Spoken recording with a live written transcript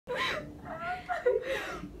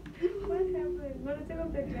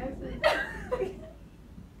off the glasses.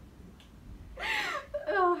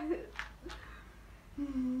 Oh.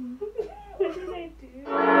 What did I do?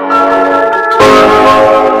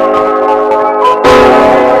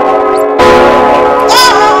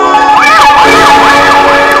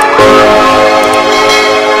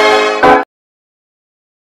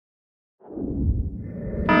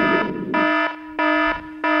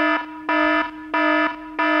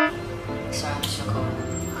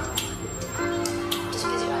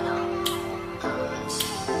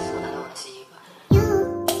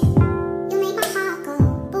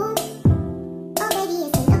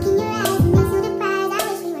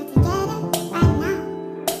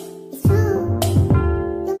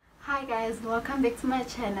 Welcome back to my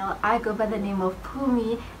channel. I go by the name of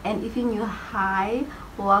Phumi, and if you're new, hi,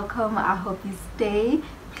 welcome. I hope you stay.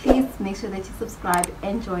 Please make sure that you subscribe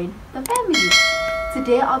and join the family.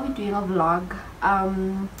 Today I'll be doing a vlog.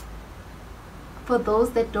 For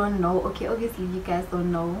those that don't know, okay, obviously you guys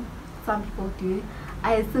don't know, some people do.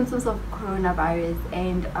 I had symptoms of coronavirus,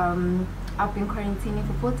 and I've been quarantining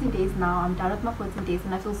for 14 days now. I'm done with my 14 days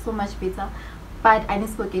and I feel so much better. But I need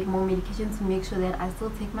to go get more medication to make sure that I still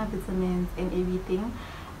take my vitamins and everything.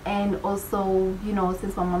 And also, you know,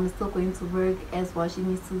 since my mom is still going to work as well, she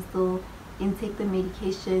needs to still intake the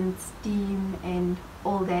medication, steam and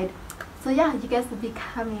all that. So yeah, you guys will be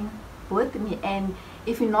coming with me. And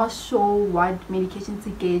if you're not sure what medication to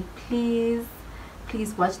get, please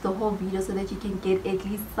watch the whole video so that you can get at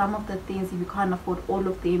least some of the things if you can't afford all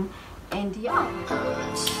of them. And yeah.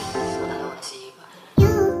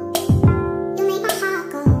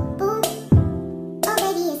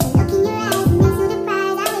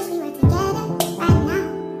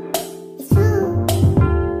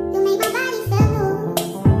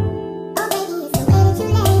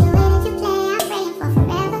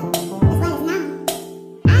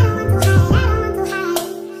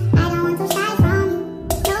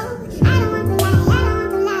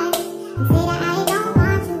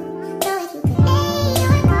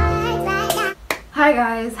 Hi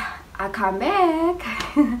guys, I come back.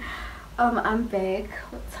 I'm back.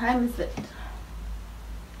 What time is it?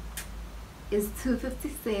 It's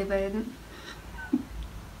 2:57.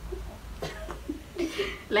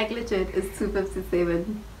 Like legit, it's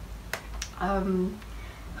 2:57.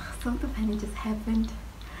 Something funny just happened.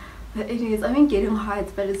 But anyways, I've been getting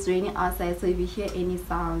hot, but it's raining outside, so if you hear any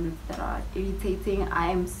sounds that are irritating,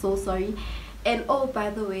 I am so sorry. And oh,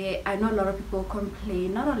 by the way, I know a lot of people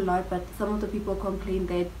complain, not a lot, but some of the people complain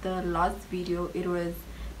that the last video,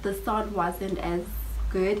 the sound wasn't as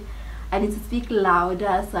good. I need to speak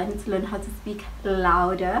louder, so I need to learn how to speak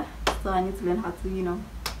louder. So I need to learn how to, you know,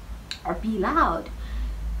 be loud.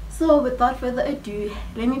 So without further ado,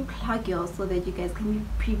 let me plug you so that you guys can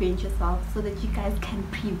prevent yourself,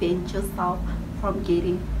 from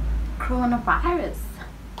getting coronavirus.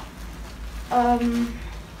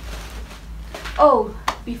 Oh,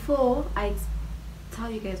 before I tell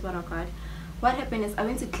you guys what I got, what happened is I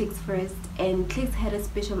went to Clicks first, and Clicks had a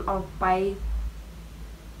special of buy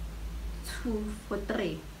 2 for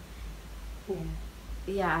 3.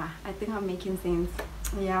 Yeah, I think I'm making sense.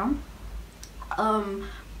 Yeah.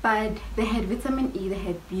 But they had vitamin E, they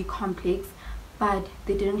had B complex, but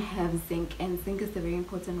they didn't have zinc, and zinc is a very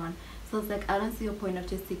important one. So it's like, I don't see a point of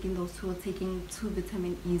just taking those two, or taking 2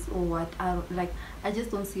 vitamin E's or what. I just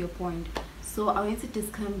don't see a point. So I went to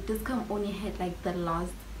Dis-Chem. Dis-Chem only had like the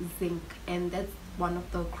last zinc, and that's one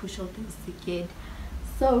of the crucial things to get.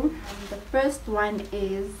 So the first one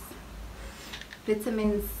is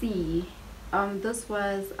vitamin C. This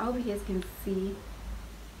was, I hope you guys can see.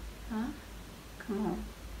 Huh?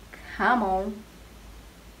 Come on.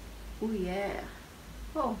 Oh yeah.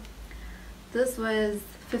 Oh, this was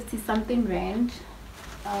 50 something rand.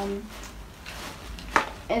 And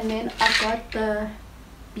then I got the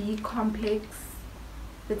B complex,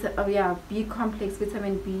 B complex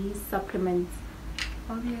vitamin B supplements.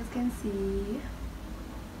 Oh, you guys can see.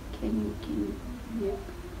 Can you?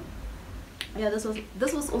 Yeah, this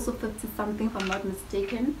was also 50 something if I'm not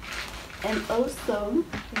mistaken. And also,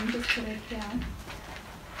 let me just put it here.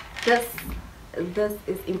 This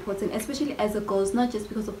is important, especially as a girl. It's not just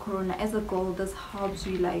because of corona. As a girl, this helps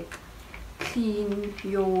you like clean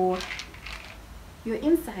your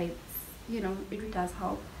insides. You know, it really does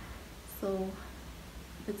help. So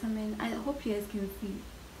vitamin, I hope you guys can see.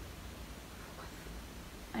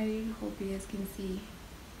 I really hope you guys can see.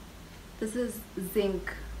 This is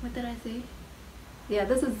zinc. What did I say? Yeah,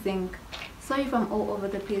 this is zinc. Sorry if I'm all over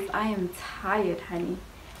the place. I am tired, honey.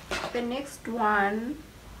 The next one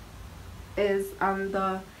is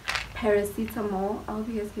the paracetamol. I hope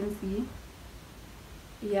you guys can see.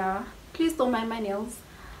 yeah, please don't mind my nails.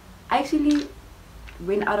 I actually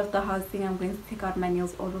went out of the house saying I'm going to take out my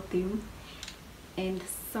nails, all of them, and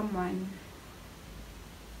someone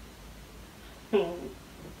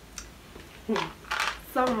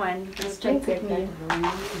distracted me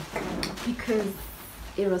because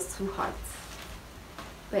it was too hot.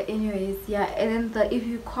 But anyways, yeah. And then if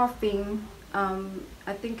you're coughing,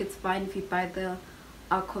 I think it's fine if you buy the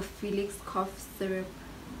Felix cough syrup,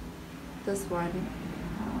 this one.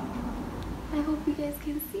 I hope you guys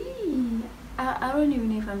can see. I don't even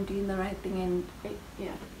know if I'm doing the right thing, and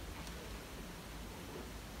yeah.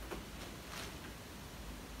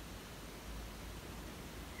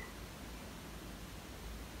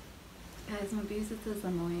 Guys, my babysitter is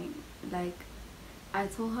annoying. Like, I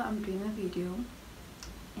told her I'm doing a video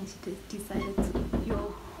and she just decided to,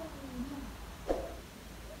 yo.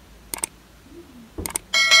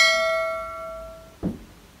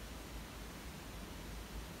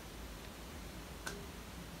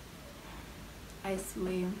 I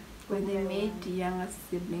swear, when they made younger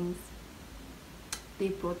siblings, they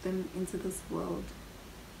brought them into this world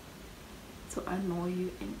to annoy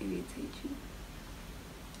you and irritate you.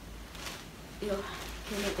 Yo,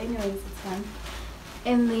 okay, but anyways, it's fun.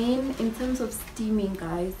 And then in terms of steaming,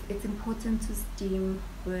 guys, it's important to steam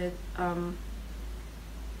with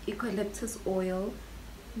eucalyptus oil.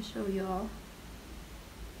 Let me show y'all.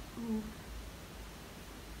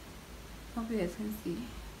 Hope you guys can see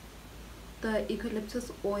the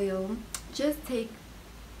eucalyptus oil. Just take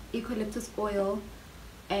eucalyptus oil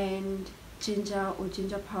and ginger or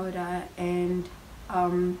ginger powder and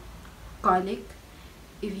garlic.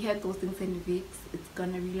 If you have those things in the Vicks, it's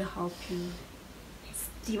gonna really help you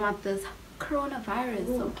steam out this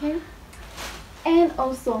coronavirus. Okay. And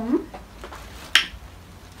also,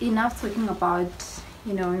 enough talking about,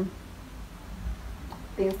 you know,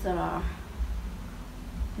 things that are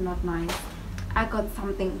not nice. I got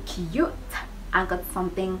something cute. I got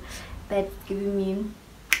something that's giving me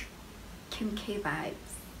Kim K vibes.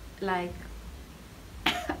 Like,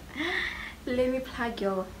 let me plug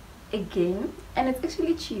y'all again. And it's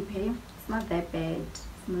actually cheap, hey? It's not that bad.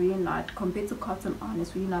 It's really not. Compared to Cotton On,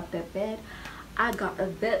 it's really not that bad. I got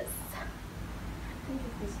this.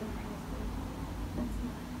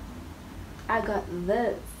 I got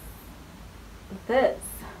this.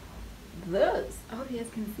 I hope you guys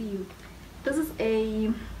can see you. This is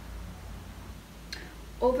a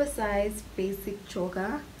oversized basic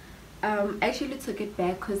jogger. I actually took it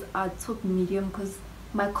back because I took medium because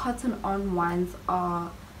my Cotton On ones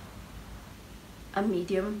are a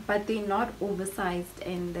medium, but they're not oversized,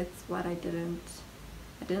 and that's what I didn't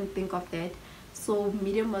think of that. So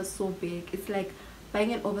medium was so big. It's like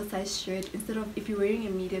buying an oversized shirt. Instead of, if you're wearing a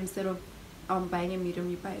medium, instead of buying a medium,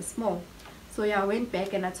 you buy a small. So yeah, I went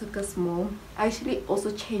back and I took a small. I actually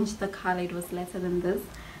also changed the color. It was lighter than this,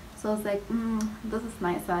 so I was like, this is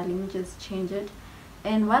nice, so let me just change it.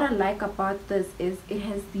 And what I like about this is it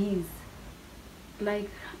has these, like,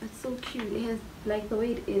 it's so cute. It has, like, the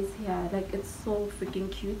way it is here, like, it's so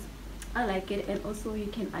freaking cute. I like it. And also you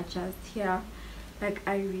can adjust here. Like,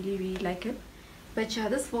 I really like it. But yeah,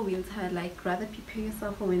 this for winter. Like, rather prepare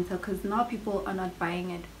yourself for winter, because now people are not buying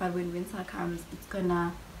it, but when winter comes, it's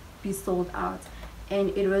gonna be sold out. And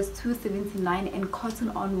it was $2.79, and Cotton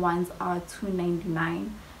On ones are $2.99.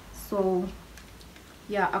 So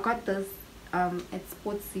yeah, I got this at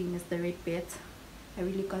Sportscene. Is the red bit. I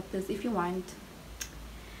really got this. If you want,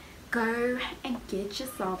 go and get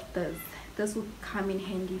yourself this. This will come in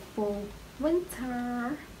handy for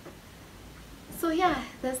winter. So yeah,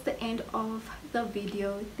 that's the end of the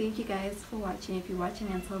video. Thank you guys for watching. If you're watching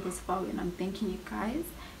until this far, and I'm thanking you guys.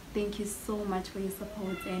 Thank you so much for your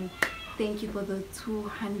support, and thank you for the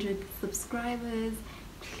 200 subscribers.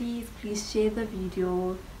 Please share the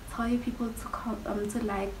video. Tell your people to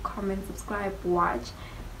like, comment, subscribe, watch.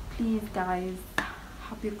 Please guys,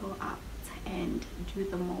 help you go out and do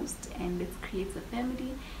the most, and let's create a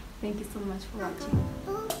family. Thank you so much for watching.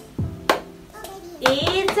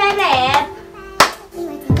 It's a wrap.